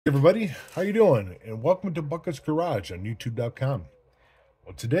Everybody, how you doing? And welcome to Bucket's Garage on YouTube.com.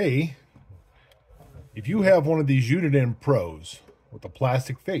 Well, today, if you have one of these Uniden Pros with a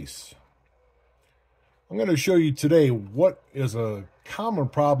plastic face, I'm going to show you today what is a common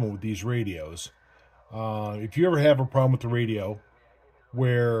problem with these radios. If you ever have a problem with the radio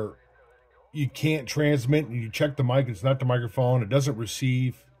where you can't transmit and you check the mic, it's not the microphone, it doesn't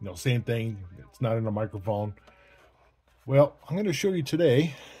receive, same thing, it's not in the microphone. Well, I'm going to show you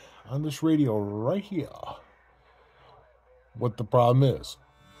today on this radio right here what the problem is.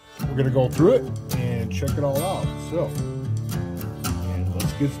 We're going to go through it and check it all out. So, and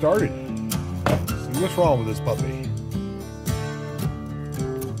let's get started. See what's wrong with this puppy.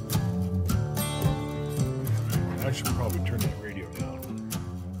 I should probably turn that radio down.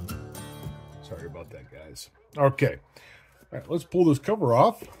 Sorry about that, guys. Okay. All right, let's pull this cover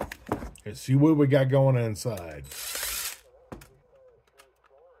off and see what we got going on inside.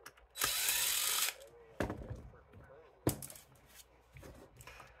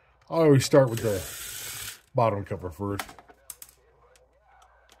 I always start with the bottom cover first.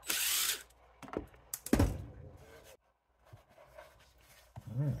 All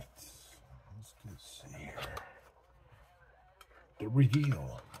right, let's see here. The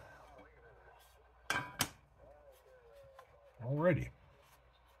reveal. Alrighty.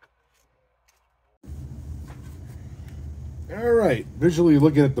 All right, visually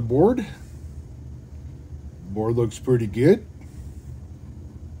looking at the board. The board looks pretty good.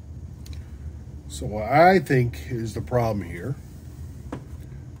 So what I think is the problem here,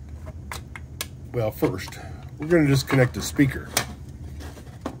 well, first, we're going to disconnect the speaker.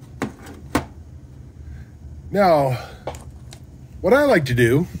 Now, what I like to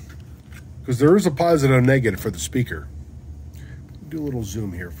do, because there is a positive and negative for the speaker, do a little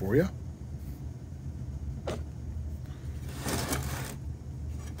zoom here for you.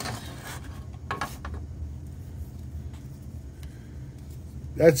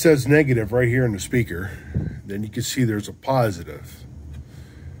 That says negative right here in the speaker. Then you can see there's a positive.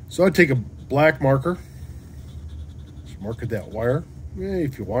 So I take a black marker, just mark it that wire.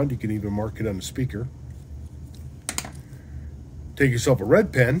 If you want, you can even mark it on the speaker. Take yourself a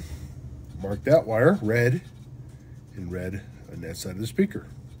red pen, mark that wire, red, and red on that side of the speaker.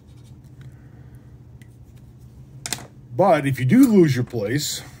 But if you do lose your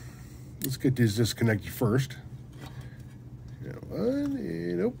place, let's get these disconnected first.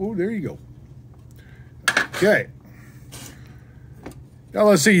 Oh, there you go. Okay. Now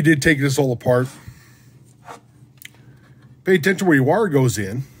let's say you did take this all apart. Pay attention where your wire goes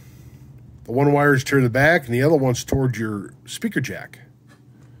in. The one wire is to the back and the other one's towards your speaker jack.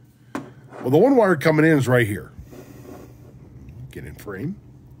 Well, the one wire coming in is right here. Get in frame.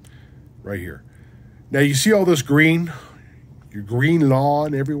 Right here. Now you see all this green? Your green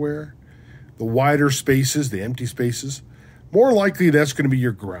lawn everywhere? The wider spaces, the empty spaces. More likely that's going to be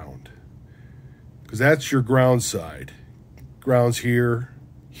your ground, because that's your ground side. Ground's here,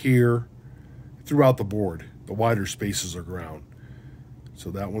 here, throughout the board. The wider spaces are ground.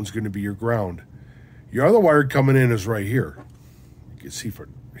 So that one's going to be your ground. Your other wire coming in is right here. You can see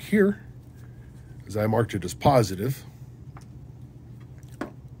from here, as I marked it as positive.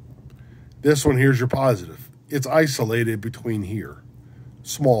 This one here's your positive. It's isolated between here.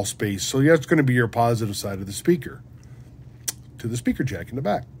 Small space. So that's going to be your positive side of the speaker, to the speaker jack in the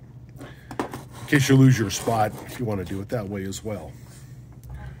back. In case you lose your spot, if you want to do it that way as well.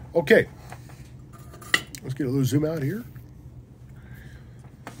 Okay. Let's get a little zoom out here.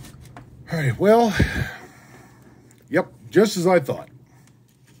 All right, well, yep, just as I thought.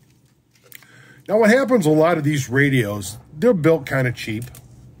 Now what happens with a lot of these radios, they're built kind of cheap.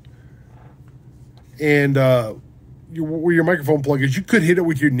 And where your microphone plug is, you could hit it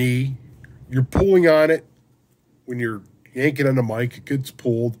with your knee. You're pulling on it when you're yank it on the mic, it gets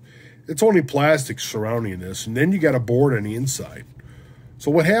pulled. It's only plastic surrounding this, and then you got a board on the inside.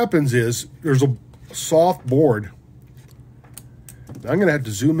 So what happens is there's a soft board. Now I'm going to have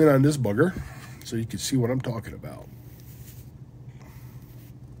to zoom in on this bugger so you can see what I'm talking about.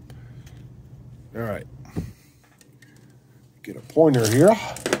 All right. Get a pointer here.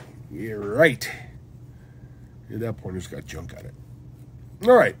 You're right. Yeah, that pointer's got junk on it.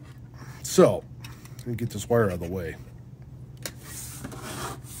 All right. So, let me get this wire out of the way.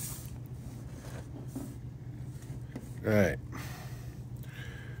 All right.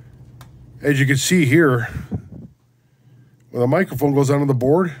 As you can see here, when the microphone goes onto the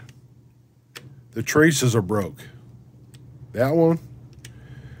board, the traces are broke. That one,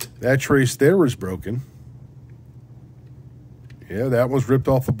 that trace there is broken. Yeah, that was ripped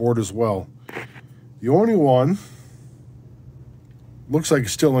off the board as well. The only one looks like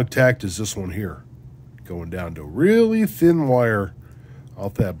it's still intact is this one here. Going down to really thin wire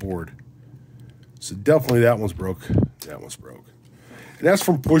off that board. So definitely that one's broke. That one's broke. And that's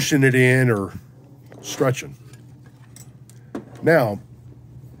from pushing it in or stretching. Now,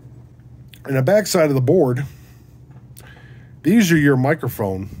 in the back side of the board, these are your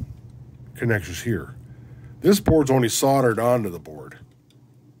microphone connectors here. This board's only soldered onto the board.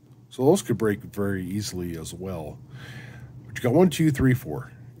 So those could break very easily as well. But you got 1, 2, 3,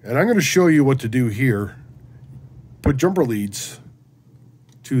 4. And I'm going to show you what to do here. Put jumper leads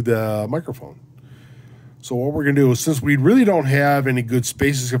to the microphone. So what we're going to do is, since we really don't have any good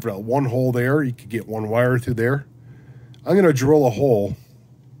spaces except for that one hole there, you could get one wire through there. I'm going to drill a hole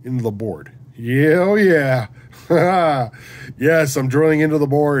into the board. Yeah, oh yeah. Yes, I'm drilling into the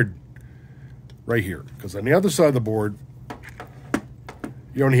board right here. Because on the other side of the board,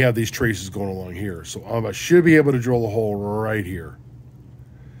 you only have these traces going along here. So I should be able to drill a hole right here.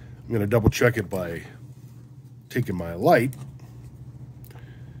 I'm going to double check it by taking my light.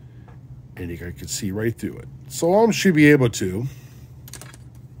 And you can see right through it. So I should be able to.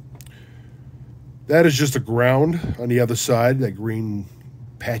 That is just a ground on the other side, that green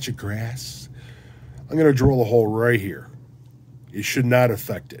patch of grass. I'm going to drill a hole right here. It should not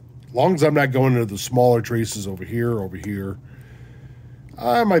affect it. As long as I'm not going into the smaller traces over here,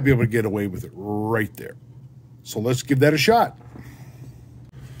 I might be able to get away with it right there. So let's give that a shot.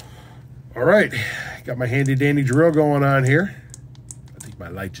 All right, got my handy dandy drill going on here. I think my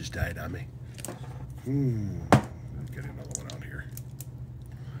light just died on me. Let's get another one out here.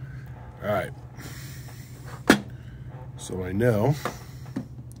 All right. So I know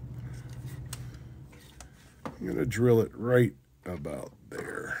I'm going to drill it right about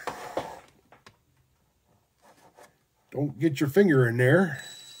there. Don't get your finger in there.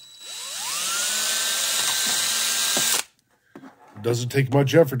 It doesn't take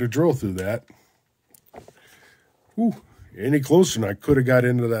much effort to drill through that. Whew, any closer than I could have got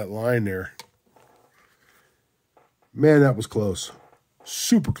into that line there. Man, that was close.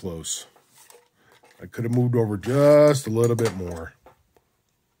 Super close. I could have moved over just a little bit more.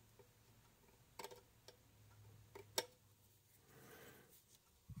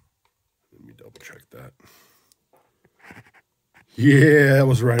 Let me double check that. Yeah, that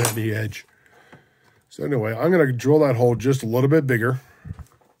was right on the edge. So anyway, I'm going to drill that hole just a little bit bigger.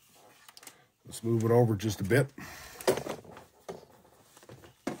 Let's move it over just a bit.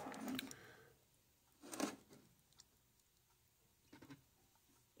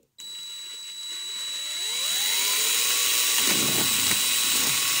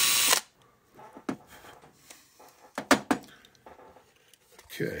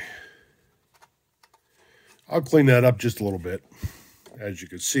 Okay. I'll clean that up just a little bit. As you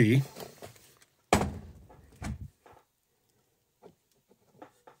can see,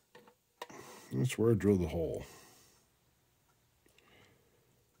 that's where I drilled the hole.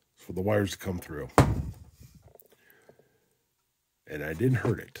 It's for the wires to come through. And I didn't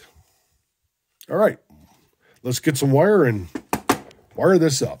hurt it. All right, let's get some wire and wire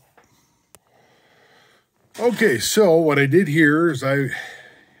this up. Okay, so what I did here is I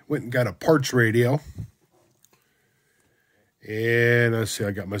went and got a parts radio. And let's see,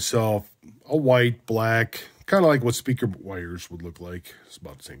 I got myself a white, black, kind of like what speaker wires would look like. It's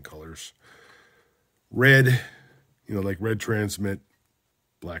about the same colors. Red, like red transmit,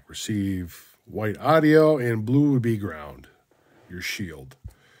 black receive, white audio, and blue would be ground, your shield.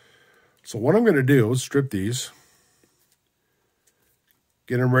 So what I'm going to do is strip these,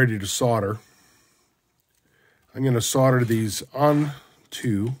 get them ready to solder. I'm going to solder these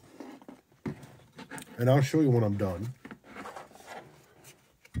onto, and I'll show you when I'm done.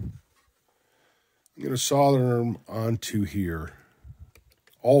 I'm going to solder them onto here.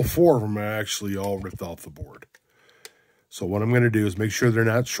 All 4 of them are actually all ripped off the board. So what I'm going to do is make sure they're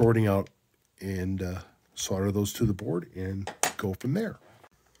not shorting out and solder those to the board and go from there.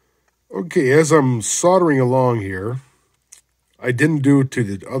 Okay, as I'm soldering along here, I didn't do it to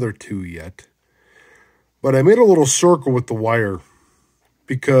the other 2 yet, but I made a little circle with the wire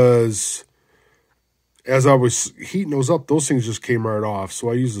because as I was heating those up, those things just came right off. So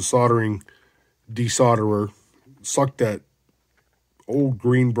I used the soldering desolderer, sucked that old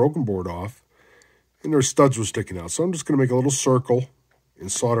green broken board off, and their studs were sticking out. So I'm just going to make a little circle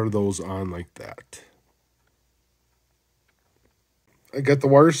and solder those on like that. I got the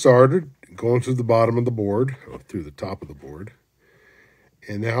wire soldered, going through the bottom of the board, or through the top of the board.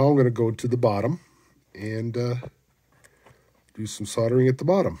 And now I'm going to go to the bottom and do some soldering at the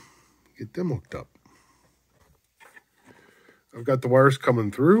bottom. Get them hooked up. I've got the wires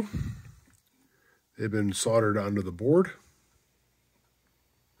coming through. They've been soldered onto the board.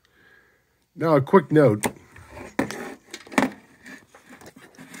 Now, a quick note.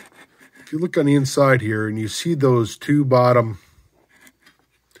 If you look on the inside here and you see those two bottom,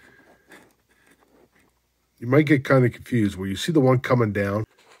 you might get kind of confused where you see the one coming down.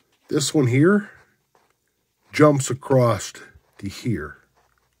 This one here jumps across to here,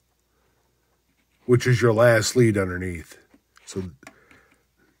 which is your last lead underneath.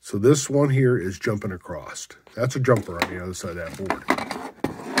 So this one here is jumping across. That's a jumper on the other side of that board,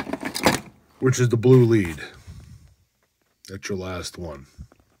 which is the blue lead. That's your last one.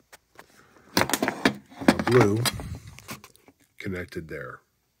 The blue connected there.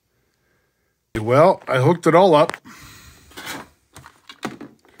 Well, I hooked it all up.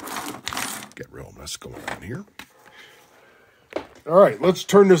 Get real mess going on here. All right, let's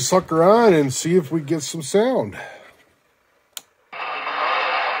turn this sucker on and see if we get some sound.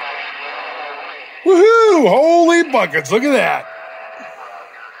 Woohoo! Holy buckets, look at that.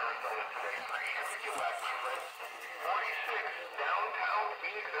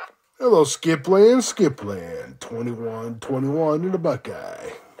 Hello, Skipland, Skipland. 21-21 in the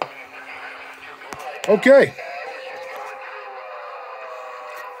Buckeye. Okay.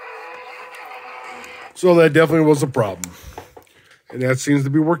 So that definitely was a problem. And that seems to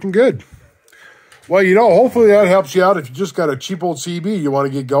be working good. Well, you know, hopefully that helps you out if you just got a cheap old CB you want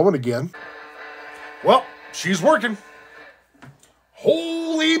to get going again. Well, she's working.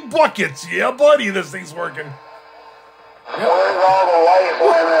 Holy buckets. Yeah, buddy, this thing's working. Yep.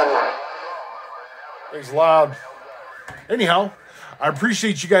 Thing's loud. Anyhow, I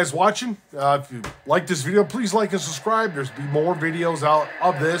appreciate you guys watching. If you like this video, please like and subscribe. There's be more videos out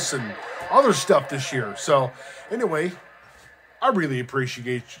of this and other stuff this year. So, anyway, I really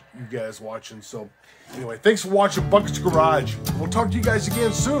appreciate you guys watching. So, anyway, thanks for watching Buckets Garage. We'll talk to you guys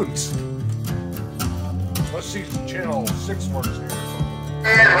again soon. Let's see if channel 6 works here.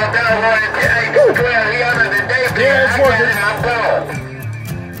 Yeah, it's working.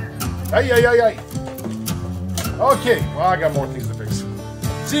 Hey. Okay, well, I got more things to fix.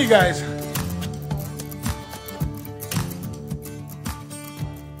 See you guys.